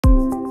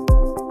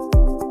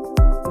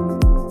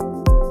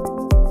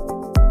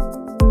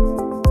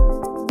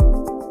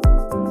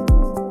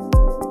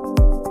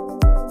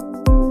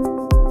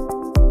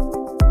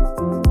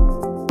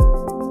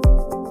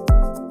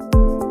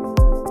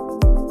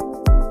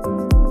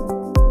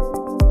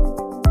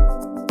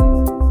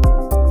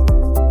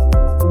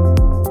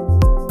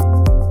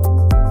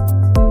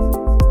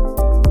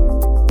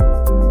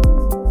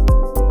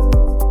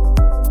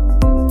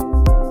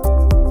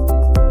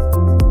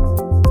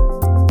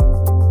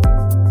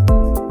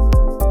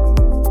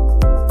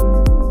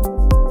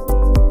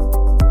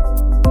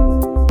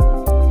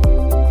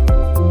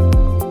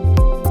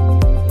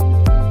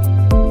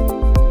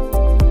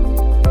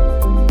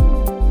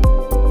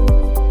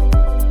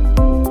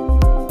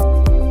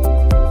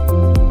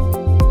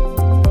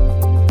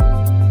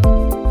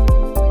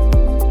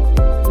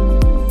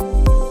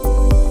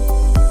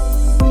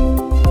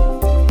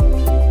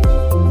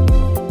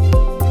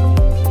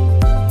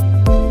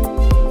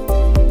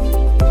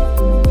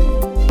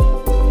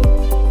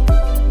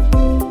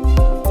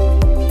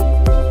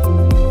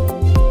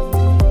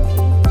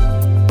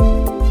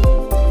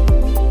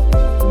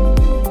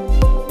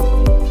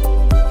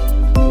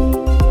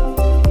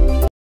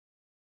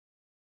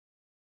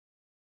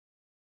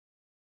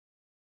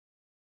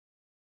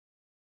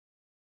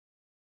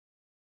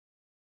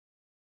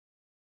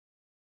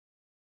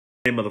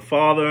In the name of the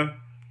Father,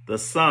 the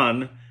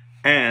Son,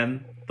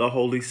 and the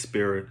Holy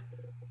Spirit.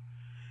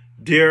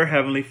 Dear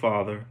Heavenly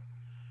Father,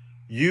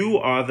 you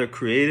are the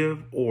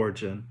creative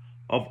origin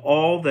of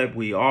all that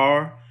we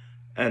are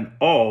and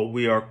all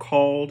we are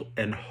called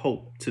and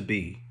hope to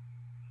be.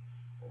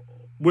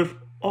 With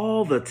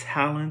all the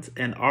talent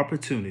and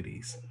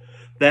opportunities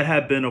that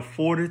have been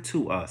afforded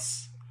to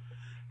us,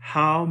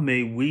 how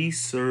may we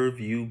serve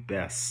you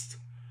best?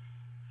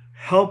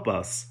 Help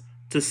us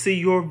to see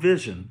your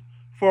vision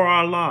for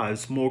our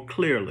lives more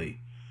clearly,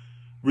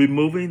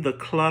 removing the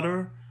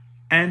clutter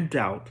and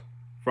doubt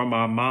from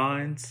our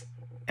minds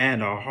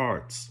and our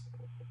hearts.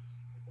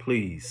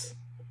 Please,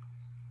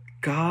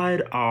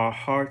 guide our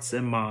hearts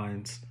and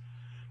minds,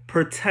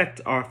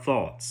 protect our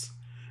thoughts,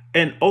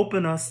 and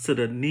open us to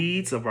the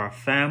needs of our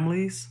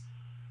families,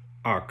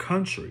 our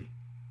country,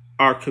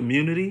 our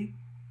community,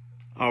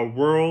 our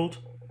world,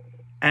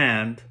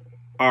 and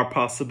our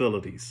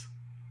possibilities.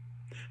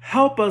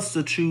 Help us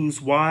to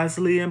choose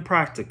wisely and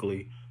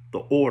practically the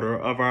order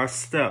of our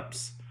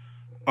steps,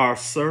 our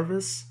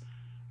service,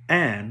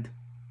 and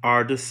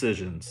our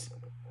decisions.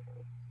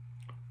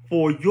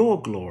 For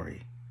your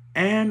glory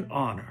and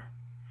honor,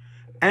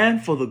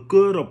 and for the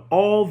good of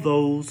all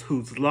those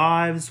whose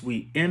lives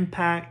we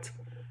impact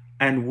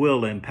and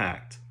will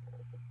impact.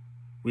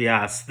 We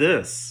ask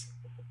this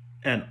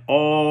and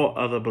all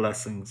other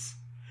blessings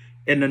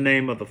in the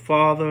name of the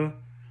Father,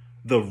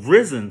 the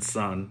risen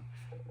Son,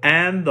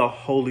 and the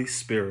Holy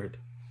Spirit.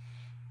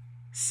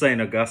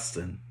 Saint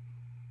Augustine,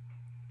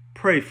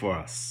 pray for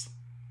us.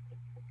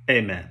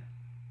 Amen.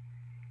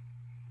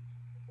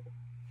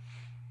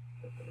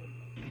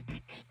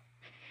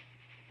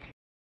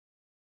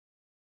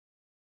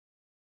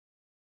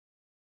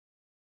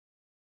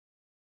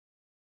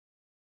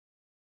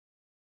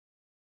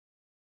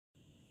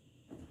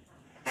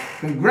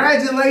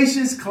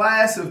 Congratulations,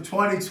 class of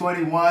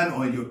 2021,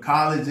 on your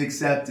college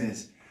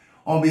acceptance.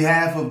 On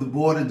behalf of the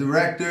board of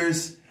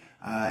directors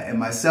and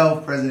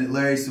myself, President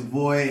Larry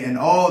Savoy, and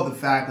all the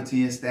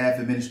faculty and staff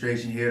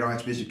administration here at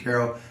Archbishop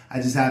Carroll,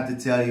 I just have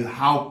to tell you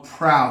how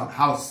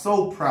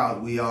so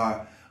proud we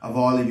are of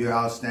all of your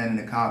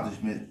outstanding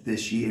accomplishments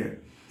this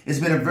year. It's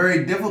been a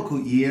very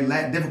difficult year,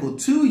 difficult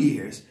 2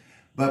 years,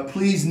 but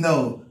please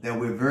know that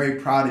we're very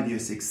proud of your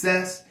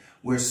success.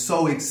 We're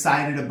so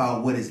excited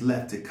about what is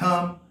left to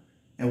come,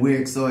 and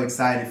we're so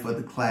excited for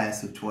the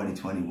class of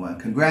 2021.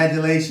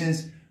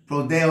 Congratulations,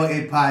 Pro Deo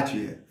et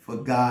Patria, for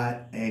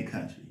God and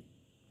country.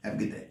 Have a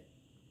good day.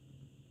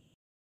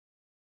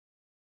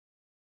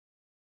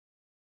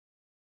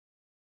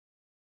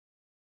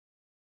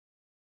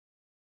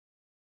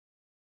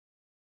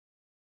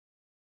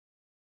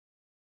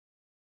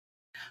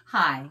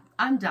 Hi,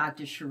 I'm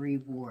Dr. Cherie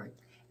Ward,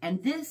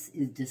 and this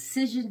is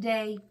Decision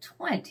Day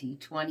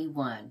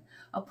 2021,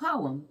 a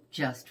poem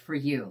just for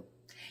you.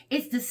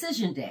 It's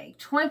Decision Day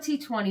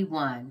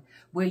 2021,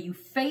 where you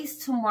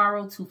face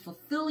tomorrow to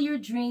fulfill your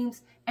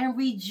dreams and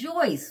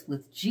rejoice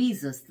with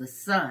Jesus the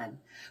Son,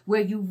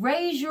 where you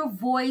raise your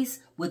voice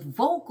with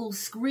vocal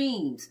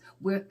screams,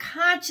 where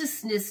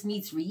consciousness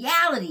meets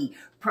reality,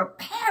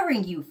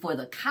 preparing you for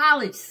the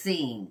college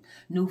scene.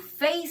 New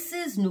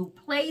faces, new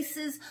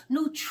places,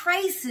 new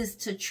traces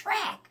to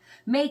track,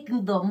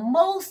 making the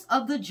most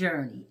of the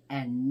journey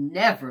and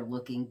never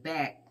looking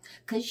back.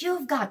 'Cause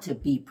you've got to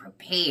be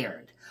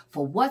prepared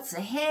for what's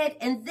ahead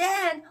and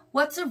then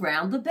what's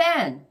around the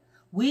bend.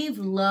 We've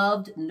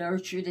loved,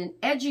 nurtured, and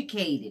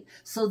educated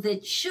so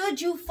that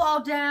should you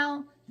fall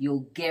down,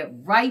 you'll get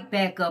right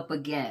back up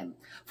again.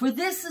 For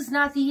this is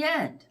not the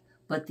end,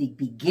 but the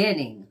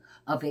beginning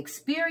of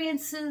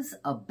experiences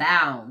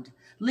abound,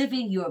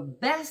 living your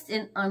best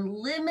in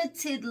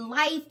unlimited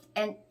life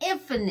and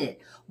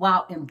infinite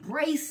while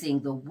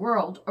embracing the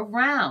world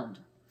around.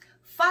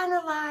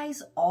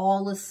 Finalize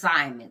all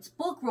assignments,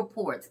 book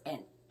reports,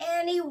 and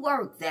any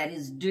work that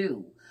is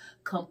due.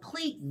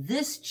 Complete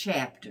this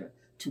chapter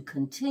to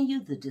continue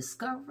the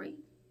discovery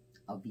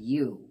of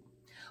you.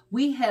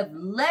 We have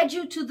led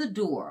you to the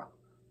door.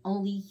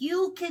 Only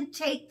you can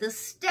take the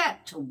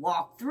step to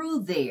walk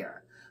through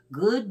there.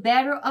 Good,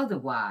 bad, or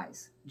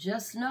otherwise,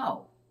 just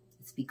know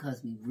it's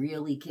because we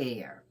really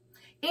care.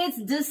 It's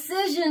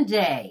Decision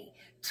Day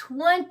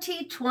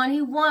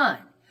 2021,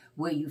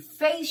 where you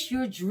face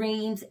your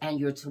dreams and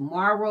your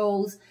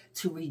tomorrows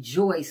to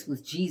rejoice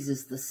with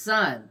Jesus the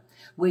Son,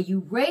 where you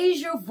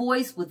raise your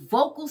voice with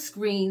vocal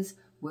screams,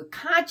 where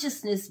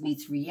consciousness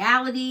meets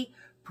reality,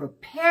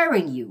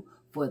 preparing you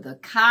for the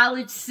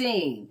college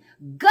scene.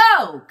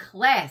 Go,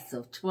 class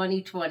of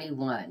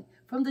 2021,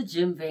 from the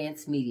Jim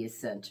Vance Media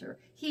Center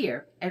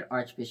here at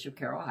Archbishop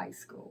Carroll High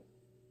School.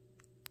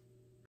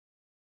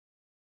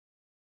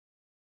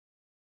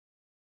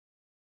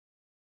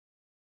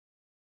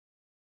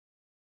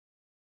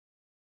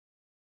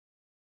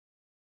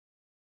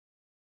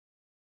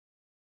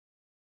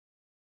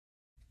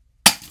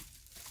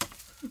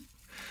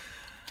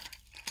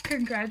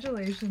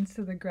 Congratulations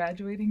to the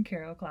graduating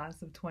Carroll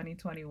class of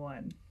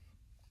 2021.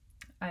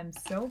 I'm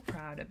so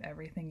proud of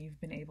everything you've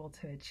been able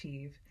to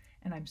achieve,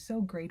 and I'm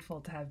so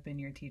grateful to have been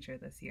your teacher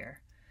this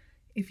year.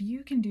 If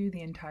you can do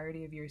the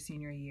entirety of your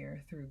senior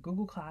year through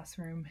Google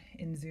Classroom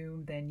and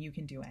Zoom, then you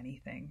can do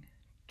anything.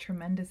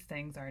 Tremendous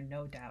things are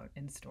no doubt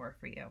in store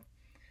for you.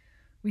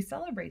 We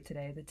celebrate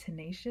today the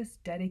tenacious,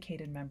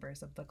 dedicated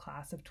members of the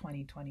class of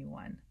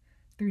 2021.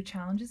 Through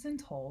challenges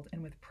untold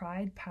and with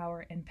pride,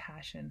 power, and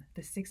passion,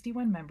 the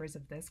 61 members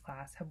of this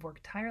class have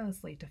worked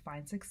tirelessly to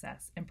find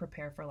success and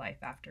prepare for life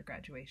after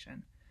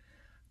graduation.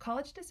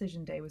 College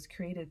Decision Day was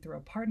created through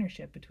a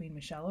partnership between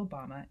Michelle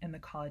Obama and the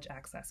college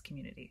ACHS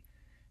community.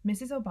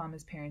 Mrs.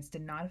 Obama's parents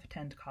did not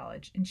attend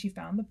college, and she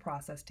found the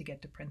process to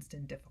get to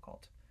Princeton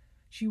difficult.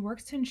 She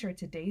works to ensure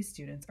today's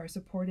students are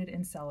supported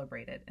and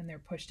celebrated in their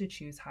push to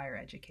choose higher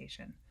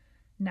education.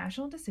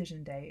 National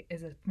Decision Day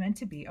is meant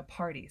to be a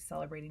party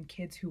celebrating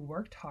kids who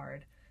worked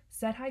hard,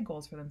 set high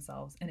goals for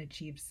themselves, and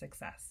achieved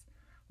success.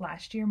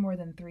 Last year, more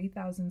than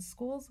 3,000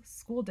 schools,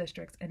 school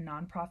districts, and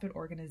nonprofit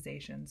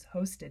organizations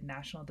hosted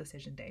National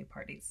Decision Day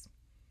parties.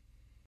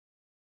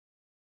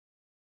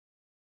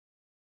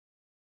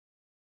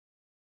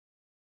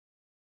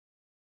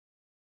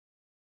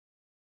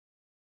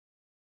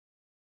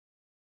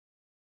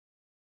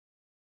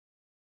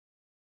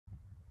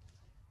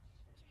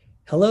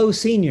 Hello,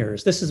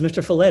 seniors. This is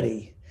Mr.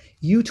 Folletti.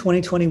 You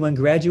 2021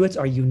 graduates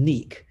are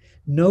unique.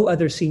 No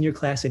other senior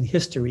class in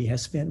history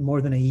has spent more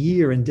than a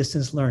year in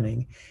distance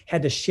learning,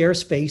 had to share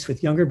space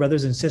with younger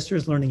brothers and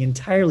sisters learning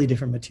entirely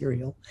different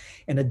material,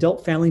 and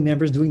adult family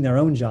members doing their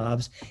own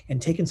jobs,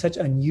 and taken such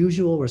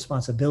unusual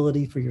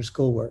responsibility for your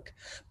schoolwork.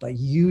 But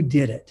you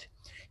did it.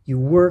 You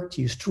worked,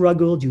 you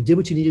struggled, you did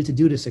what you needed to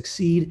do to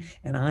succeed,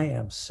 and I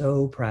am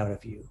so proud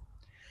of you.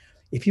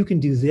 If you can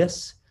do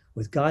this,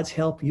 with God's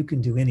help, you can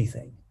do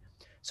anything.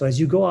 So as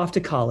you go off to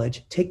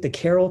college, take the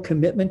Carroll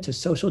commitment to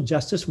social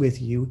justice with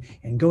you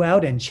and go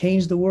out and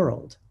change the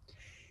world.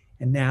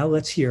 And now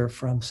let's hear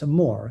from some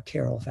more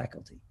Carroll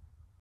faculty.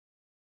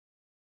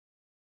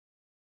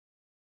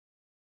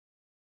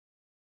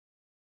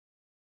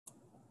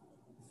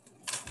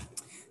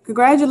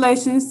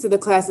 Congratulations to the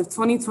class of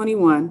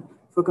 2021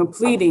 for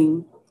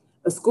completing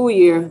a school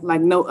year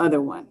like no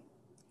other one.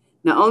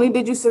 Not only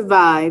did you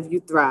survive, you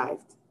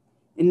thrived,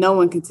 and no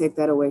one can take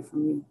that away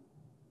from you.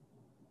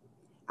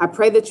 I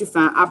pray that you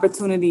find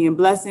opportunity and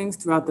blessings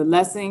throughout the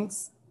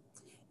lessons,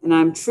 and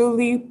I'm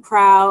truly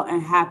proud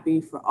and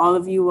happy for all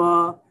of you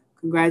all.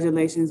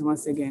 Congratulations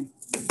once again.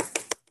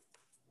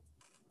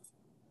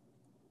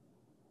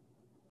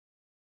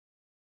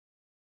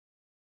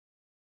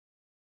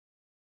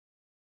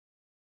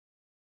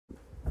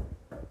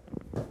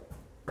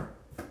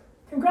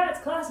 Congrats,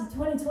 class of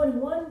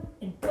 2021,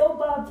 and go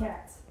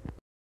Bobcats!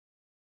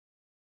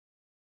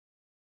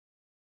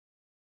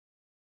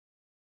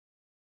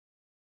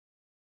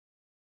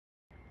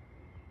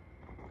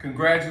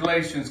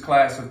 Congratulations,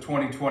 class of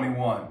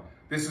 2021.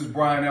 This is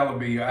Brian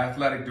Ellaby, your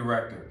athletic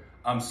director.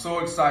 I'm so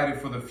excited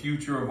for the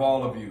future of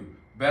all of you.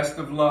 Best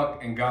of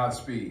luck and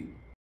Godspeed.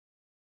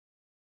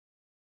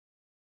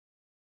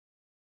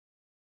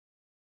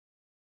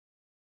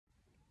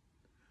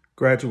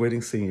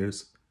 Graduating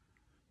seniors,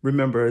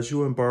 remember as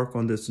you embark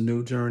on this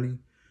new journey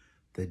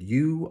that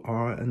you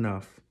are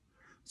enough.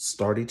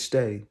 Start each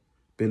day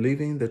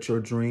believing that your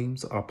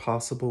dreams are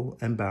possible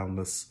and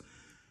boundless.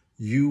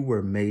 You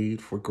were made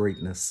for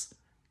greatness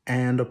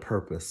and a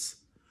purpose.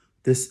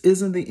 This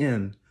isn't the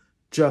end,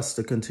 just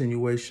a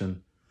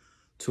continuation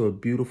to a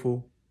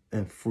beautiful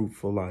and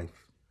fruitful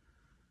life.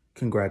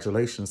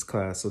 Congratulations,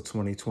 class of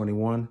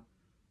 2021.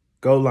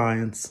 Go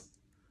Lions,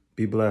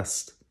 be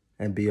blessed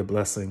and be a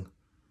blessing.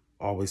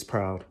 Always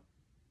proud,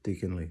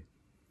 Deacon Lee.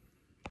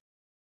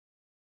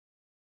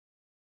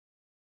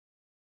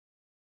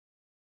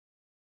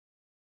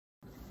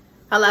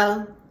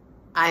 Hello,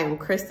 I am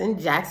Kristen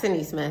Jackson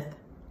E-Smith,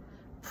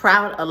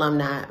 proud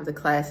alumni of the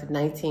class of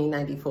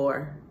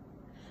 1994,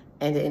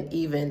 and an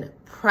even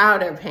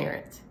prouder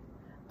parent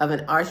of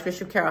an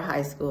Archbishop Carroll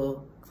High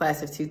School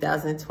class of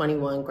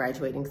 2021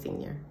 graduating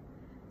senior.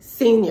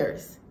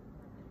 Seniors,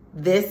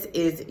 this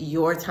is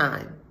your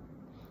time.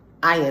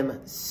 I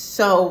am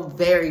so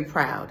very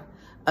proud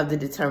of the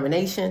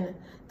determination,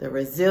 the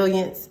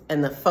resilience,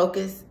 and the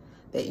focus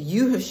that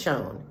you have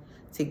shown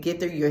to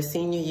get through your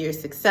senior year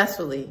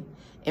successfully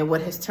in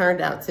what has turned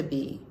out to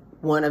be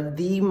one of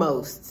the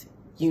most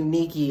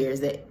unique years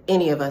that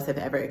any of us have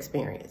ever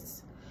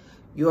experienced.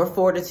 Your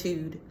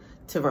fortitude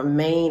to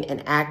remain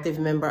an active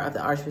member of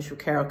the Archbishop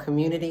Carroll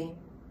community,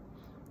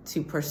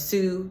 to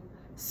pursue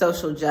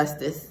social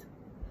justice,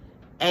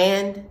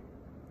 and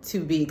to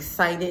be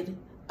excited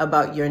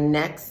about your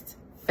next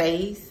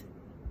phase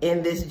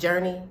in this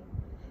journey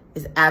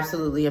is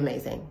absolutely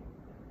amazing.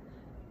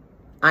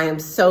 I am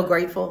so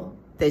grateful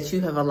that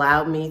you have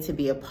allowed me to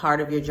be a part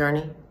of your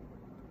journey.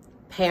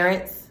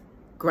 Parents,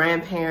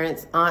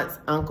 grandparents, aunts,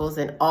 uncles,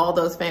 and all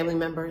those family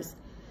members,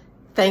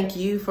 thank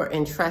you for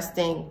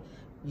entrusting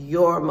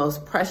your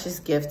most precious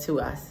gift to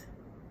us.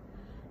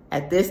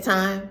 At this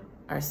time,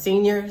 our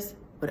seniors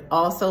would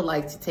also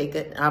like to take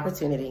an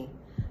opportunity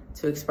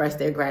to express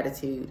their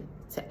gratitude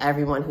to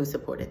everyone who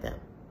supported them.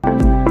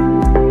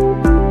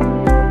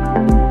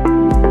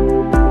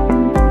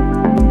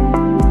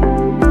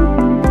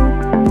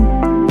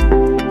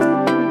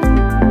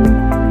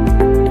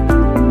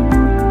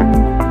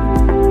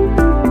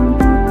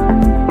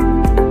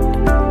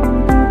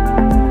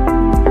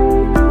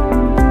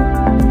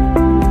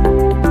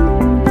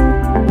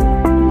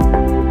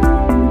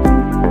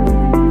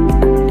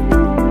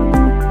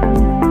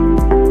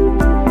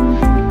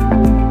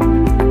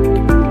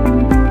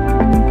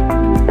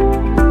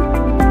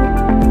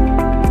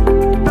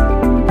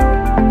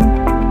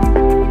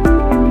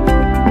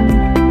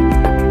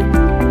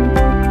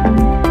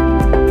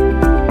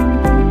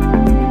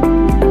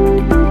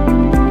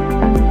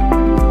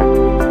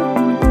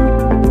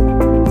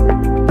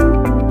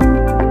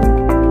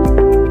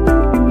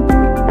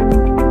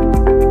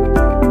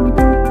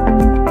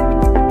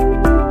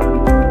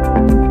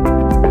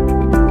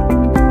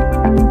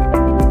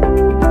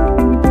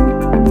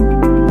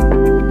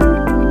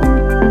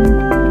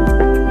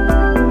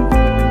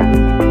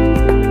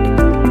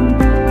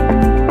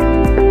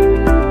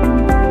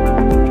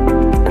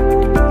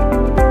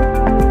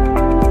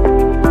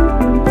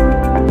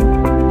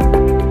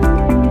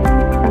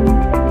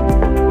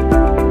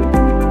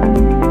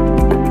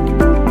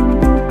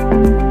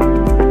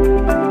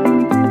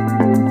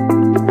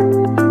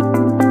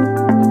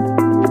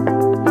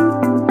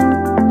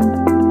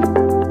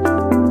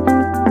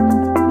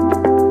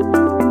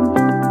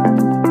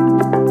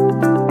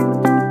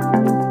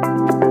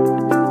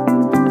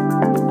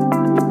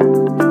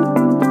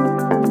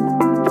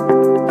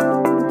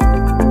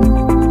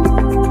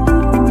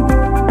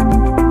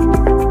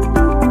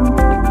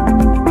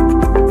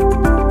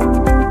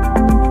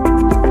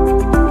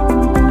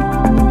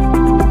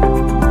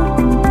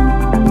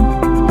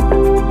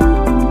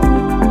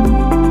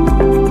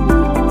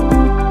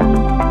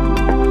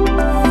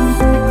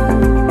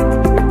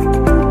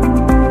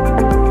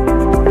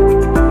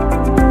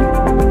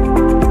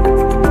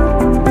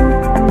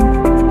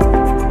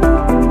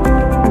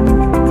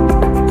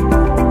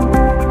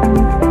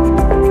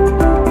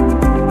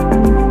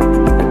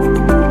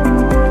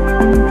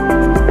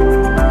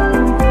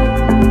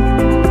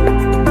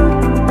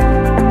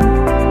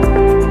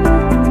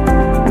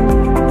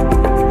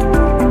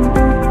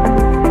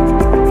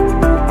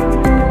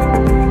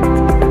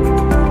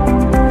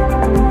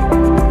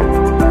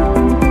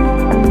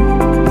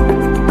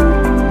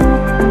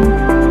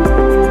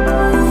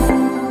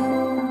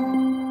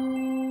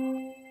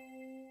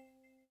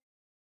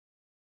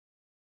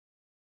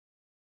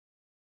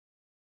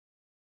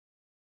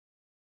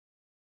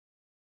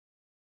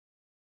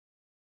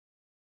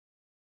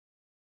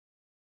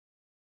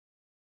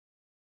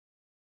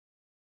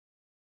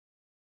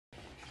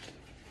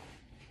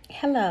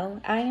 Hello,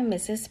 I am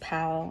Mrs.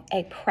 Powell,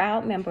 a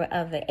proud member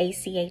of the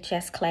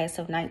ACHS class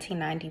of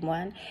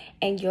 1991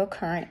 and your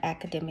current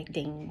academic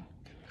dean.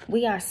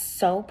 We are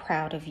so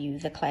proud of you,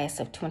 the class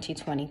of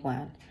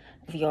 2021,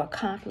 of your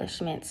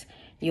accomplishments,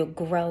 your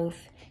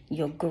growth,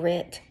 your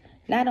grit,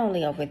 not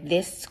only over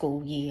this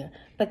school year,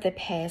 but the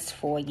past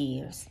 4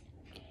 years.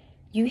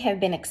 You have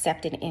been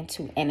accepted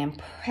into an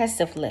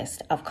impressive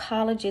list of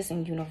colleges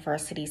and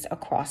universities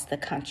across the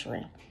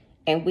country.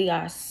 And we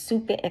are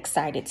super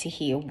excited to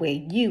hear where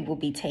you will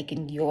be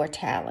taking your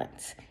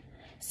talents.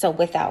 So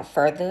without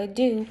further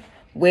ado,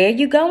 where are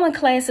you going,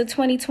 class of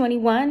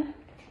 2021?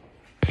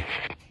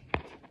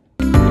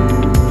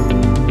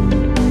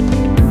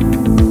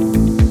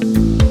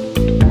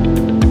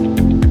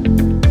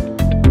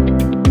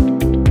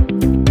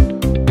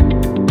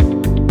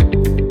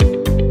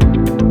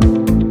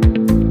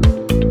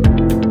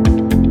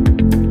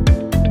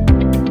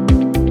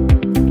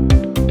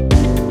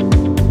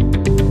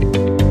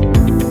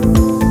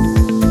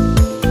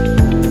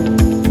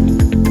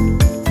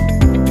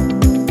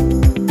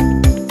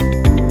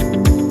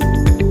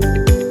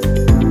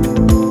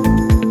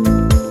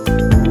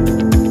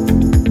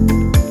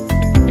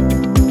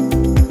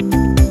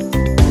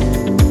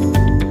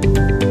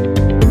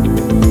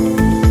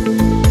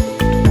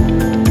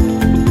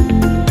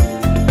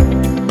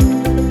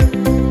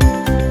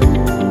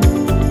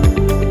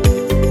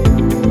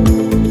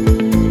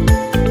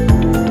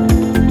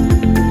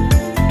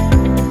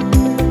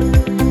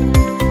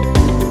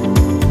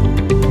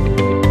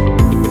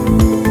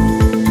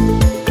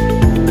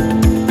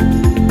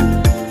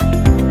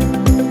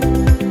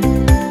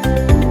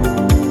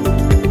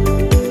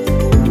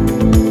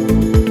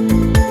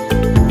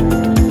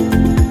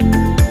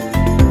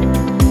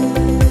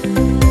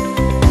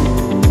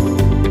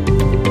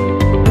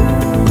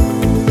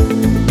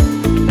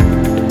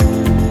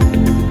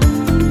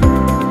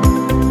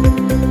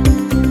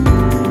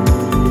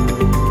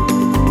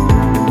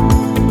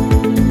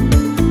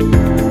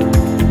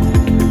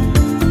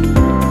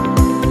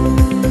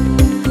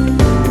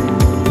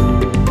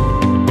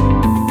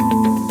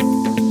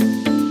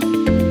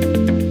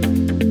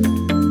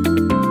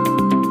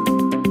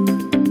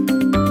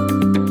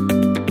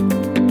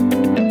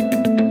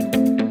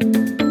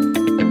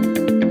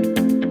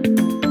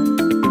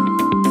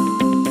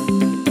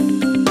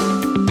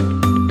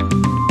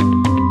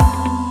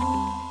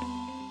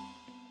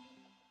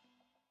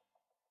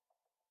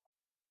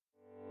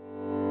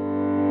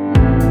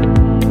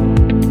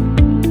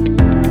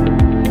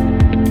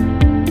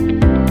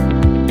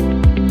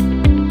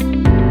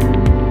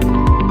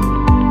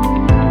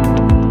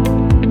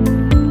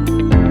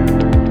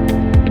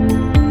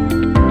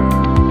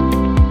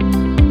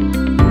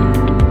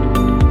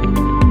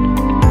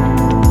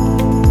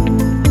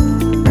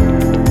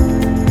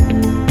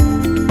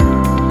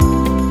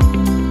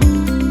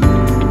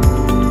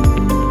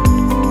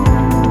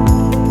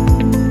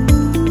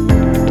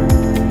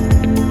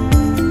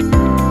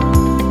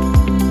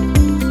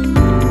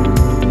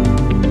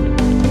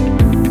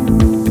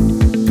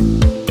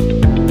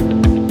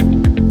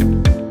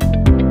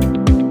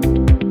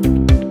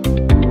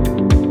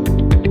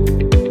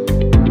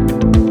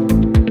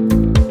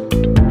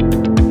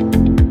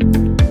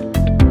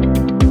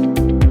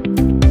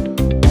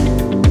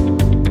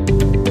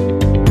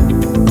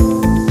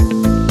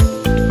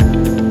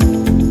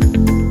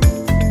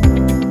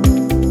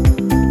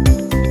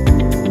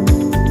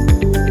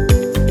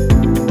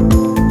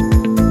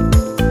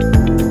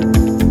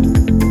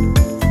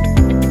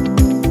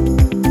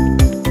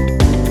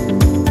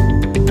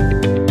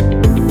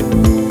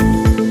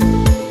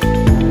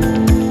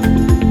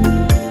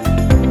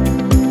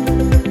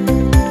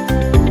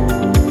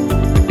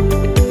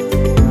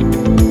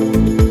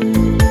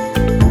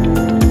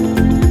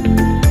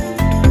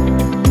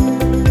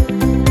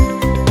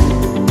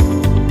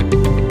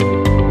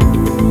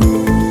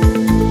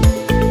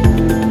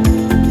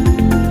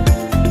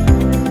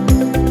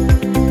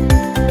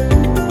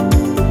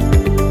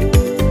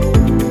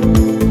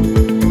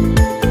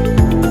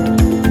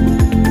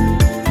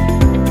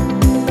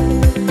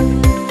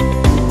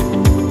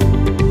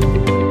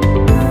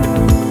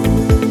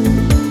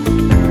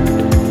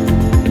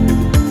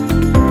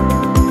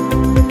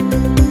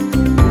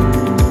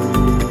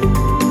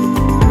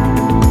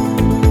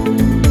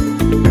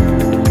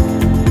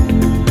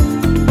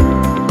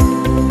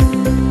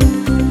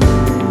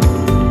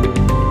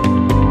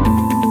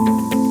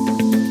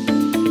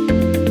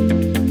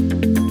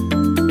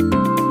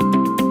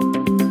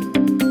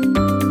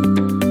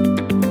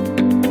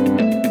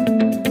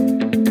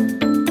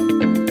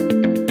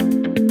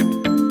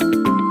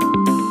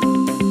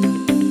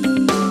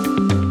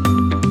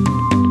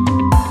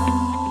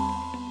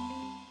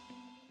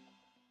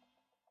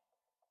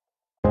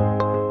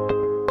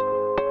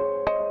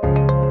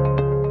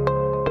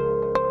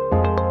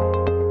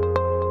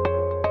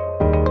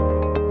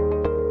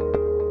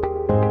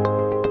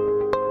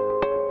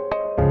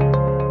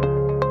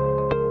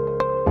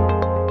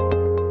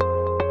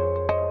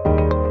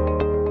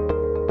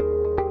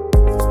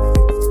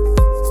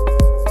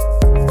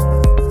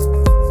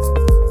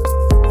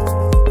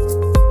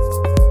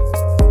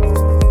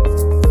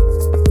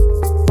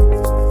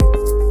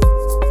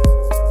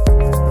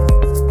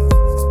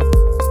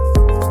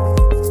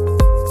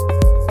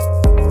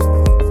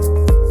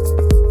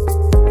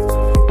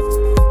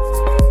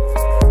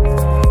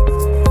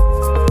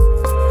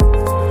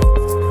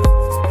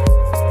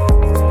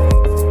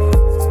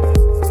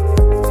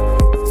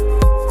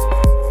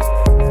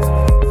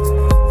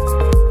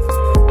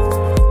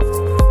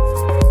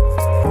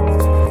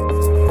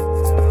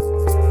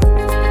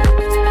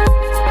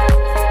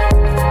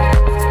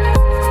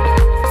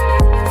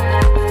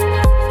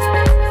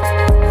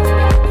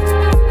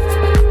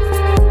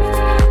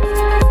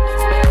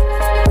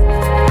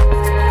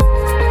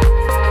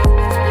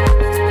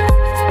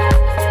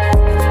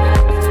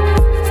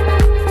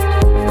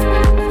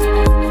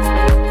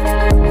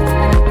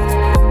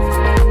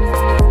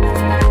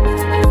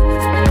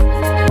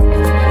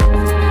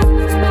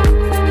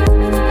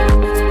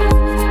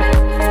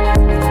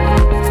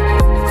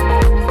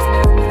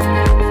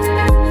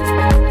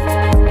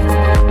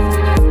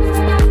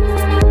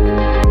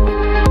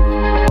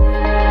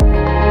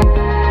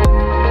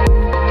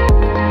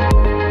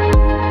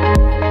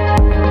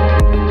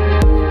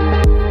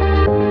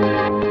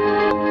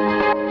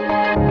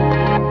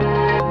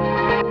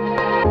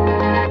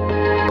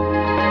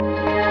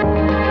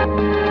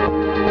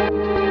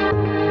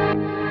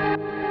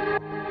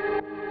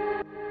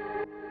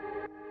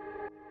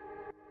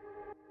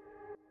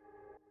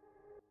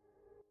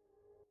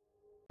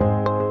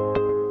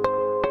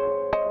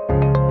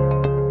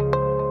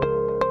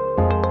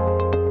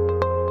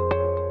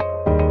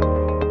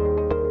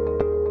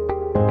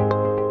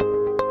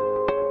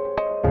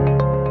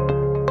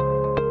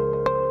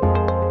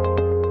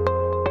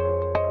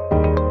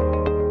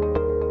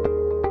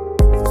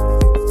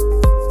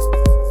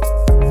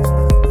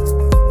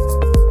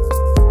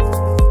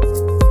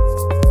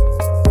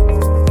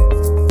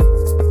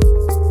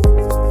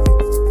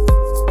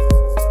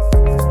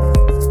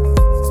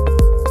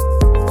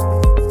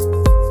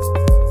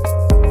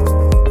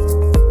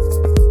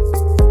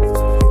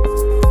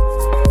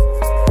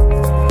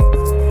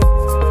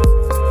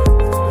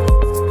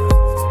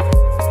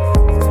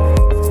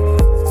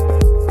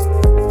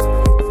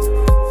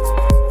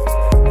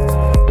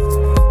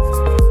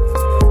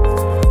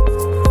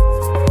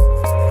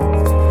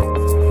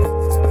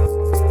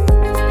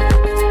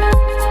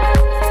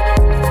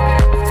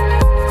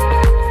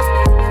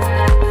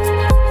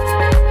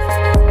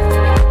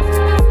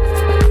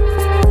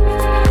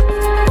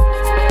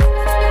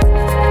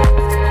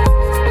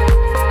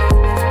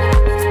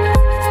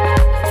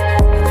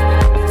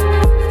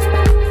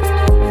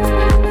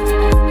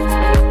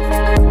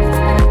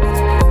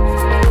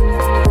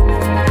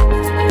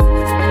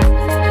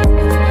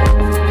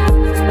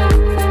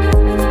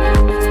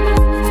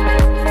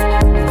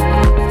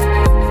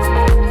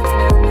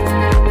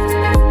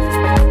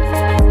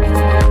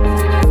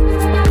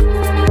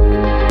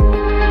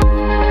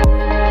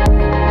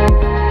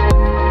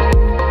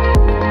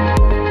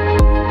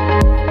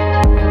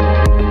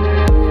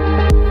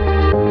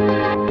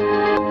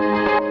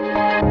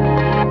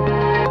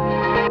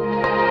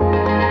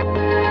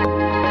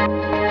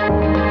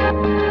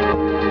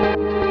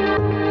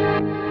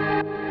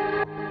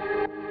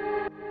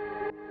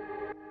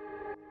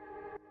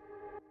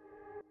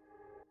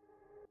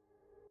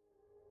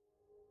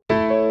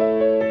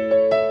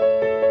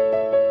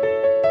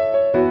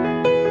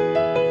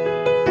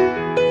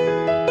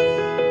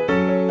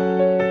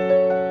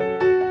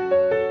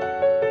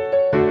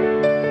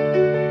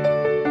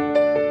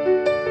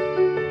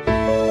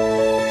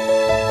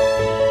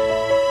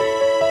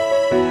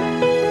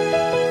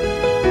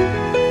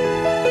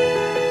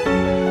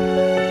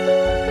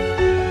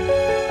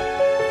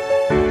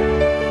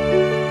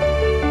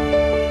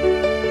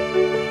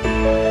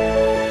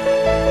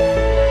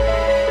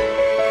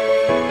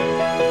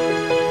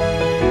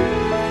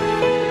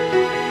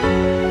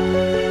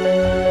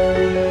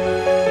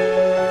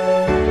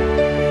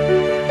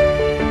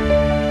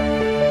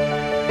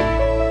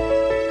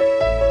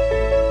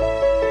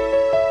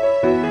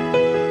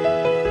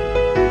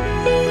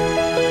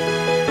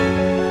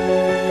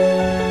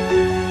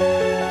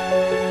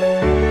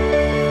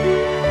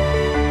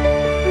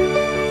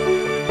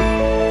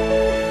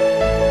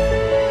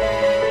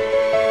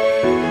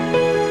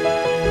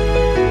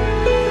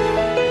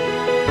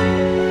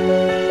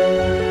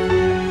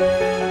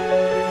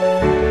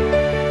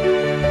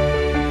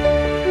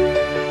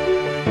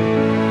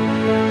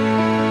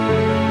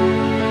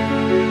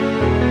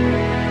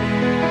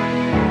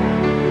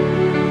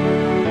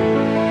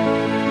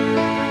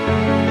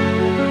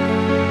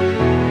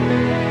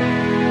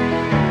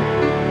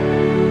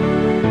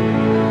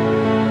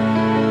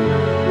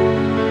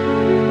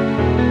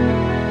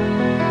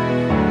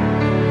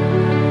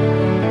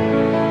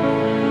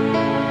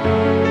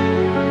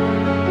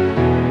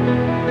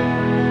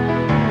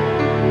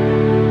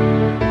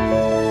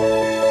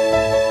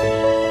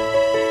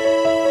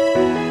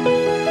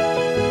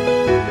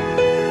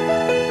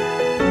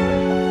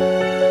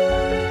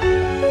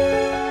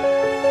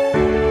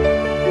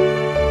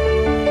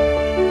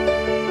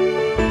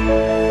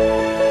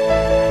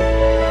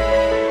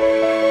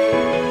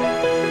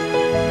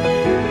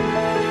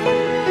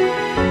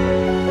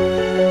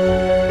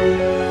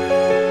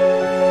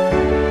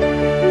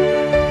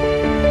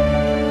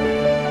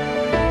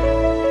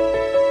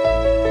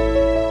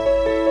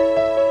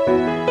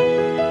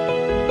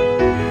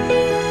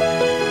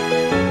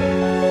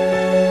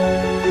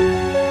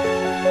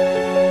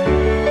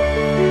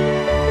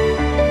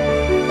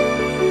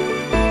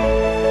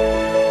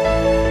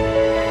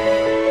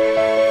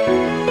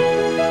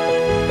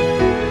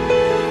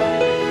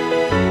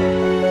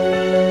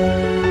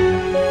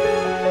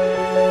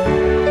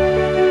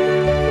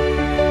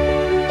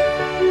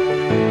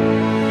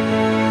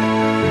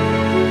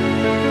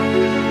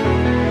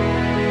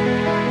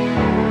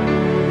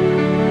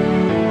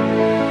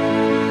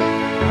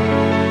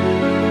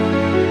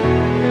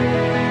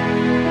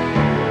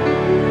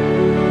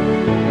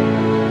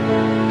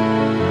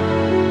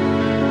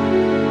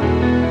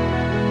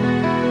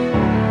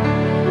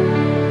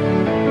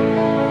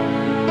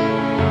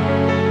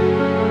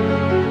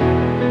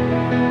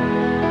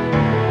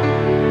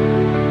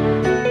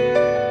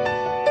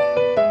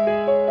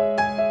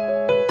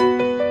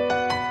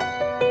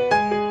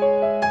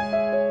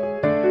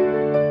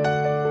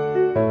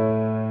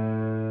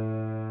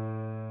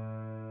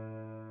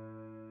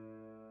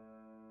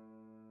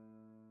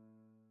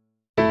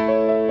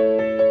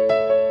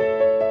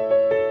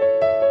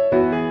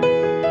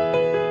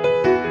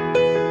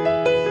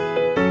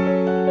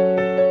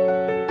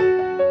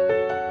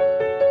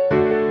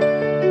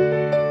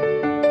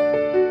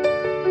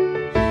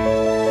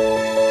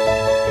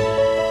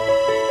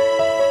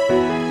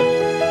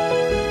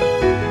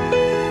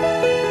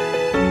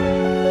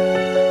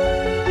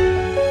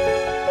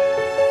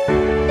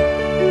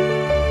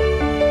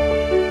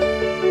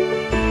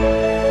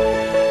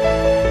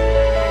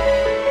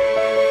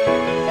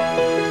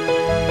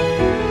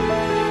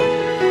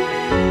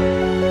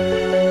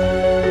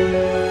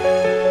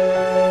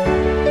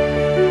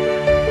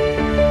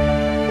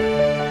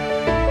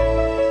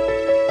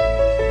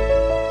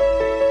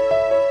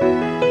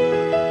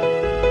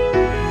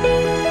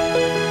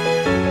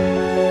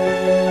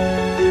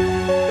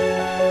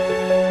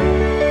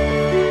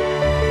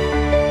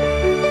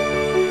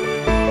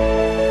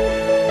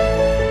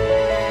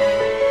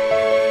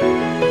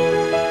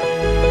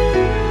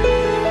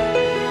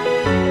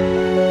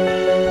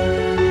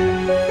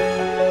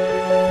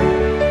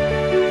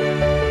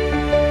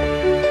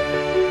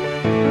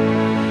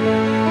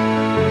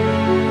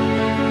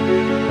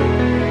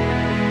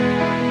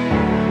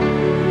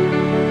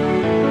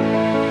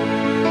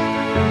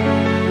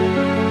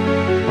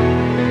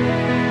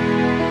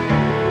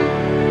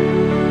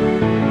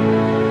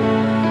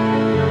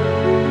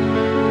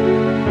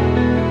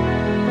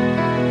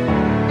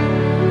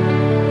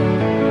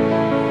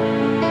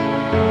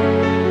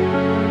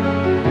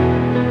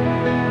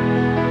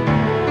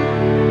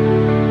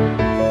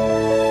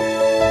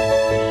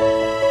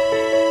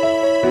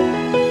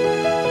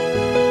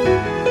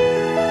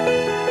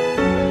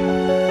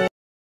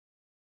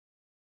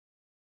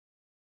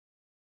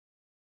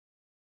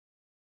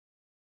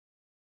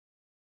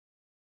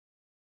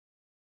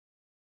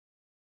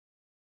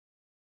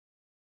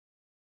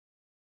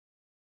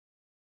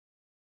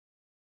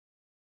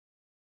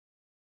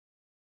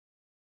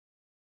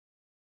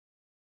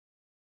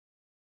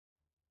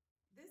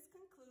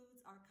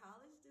 concludes our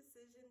College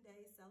Decision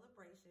Day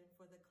celebration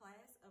for the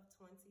class of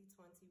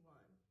 2021.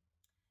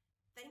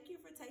 Thank you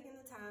for taking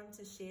the time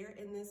to share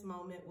in this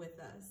moment with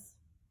us.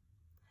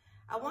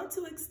 I want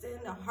to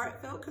extend a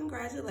heartfelt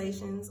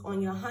congratulations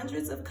on your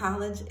hundreds of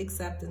college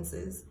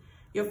acceptances,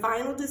 your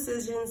final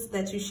decisions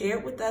that you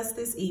shared with us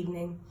this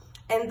evening,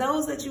 and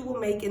those that you will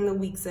make in the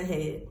weeks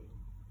ahead.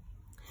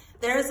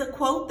 There is a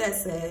quote that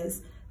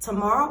says,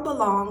 "Tomorrow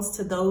belongs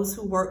to those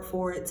who work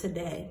for it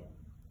today."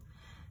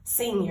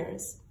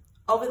 Seniors,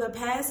 over the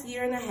past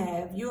year and a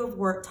half, you have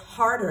worked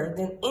harder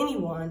than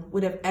anyone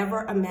would have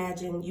ever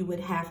imagined you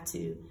would have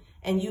to,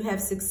 and you have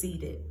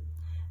succeeded,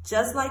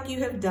 just like you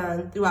have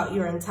done throughout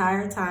your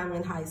entire time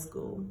in high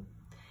school.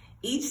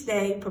 Each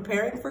day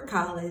preparing for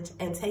college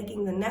and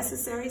taking the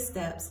necessary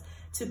steps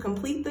to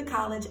complete the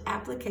college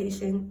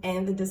application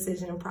and the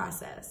decision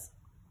process.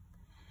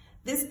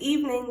 This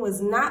evening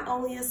was not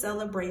only a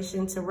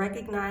celebration to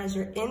recognize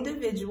your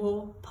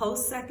individual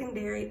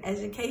post-secondary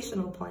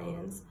educational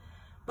plans,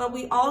 but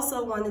we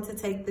also wanted to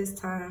take this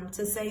time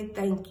to say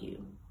thank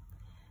you.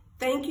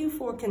 Thank you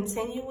for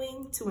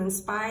continuing to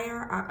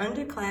inspire our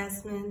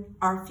underclassmen,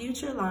 our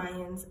future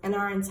Lions, and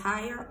our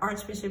entire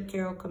Archbishop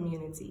Carroll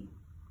community.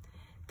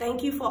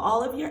 Thank you for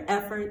all of your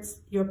efforts,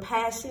 your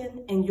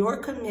passion, and your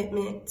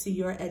commitment to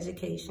your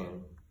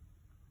education.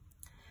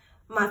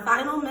 My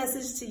final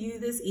message to you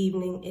this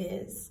evening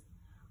is,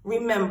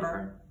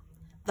 remember,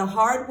 the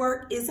hard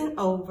work isn't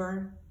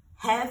over.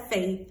 Have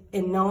faith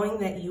in knowing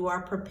that you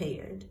are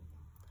prepared.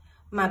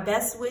 My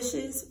best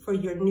wishes for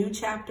your new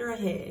chapter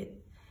ahead.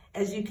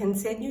 As you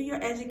continue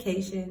your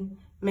education,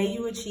 may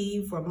you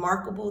achieve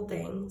remarkable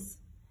things.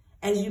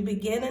 As you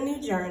begin a new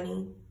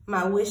journey,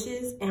 my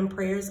wishes and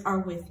prayers are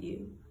with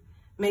you.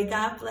 May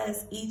God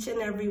bless each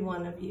and every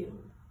one of you.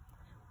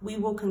 We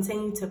will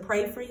continue to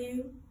pray for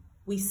you.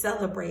 We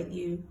celebrate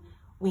you.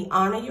 We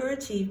honor your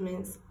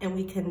achievements, and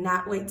we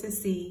cannot wait to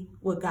see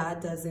what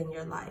God does in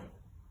your life.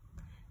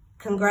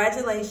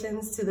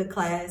 Congratulations to the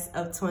class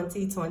of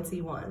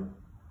 2021.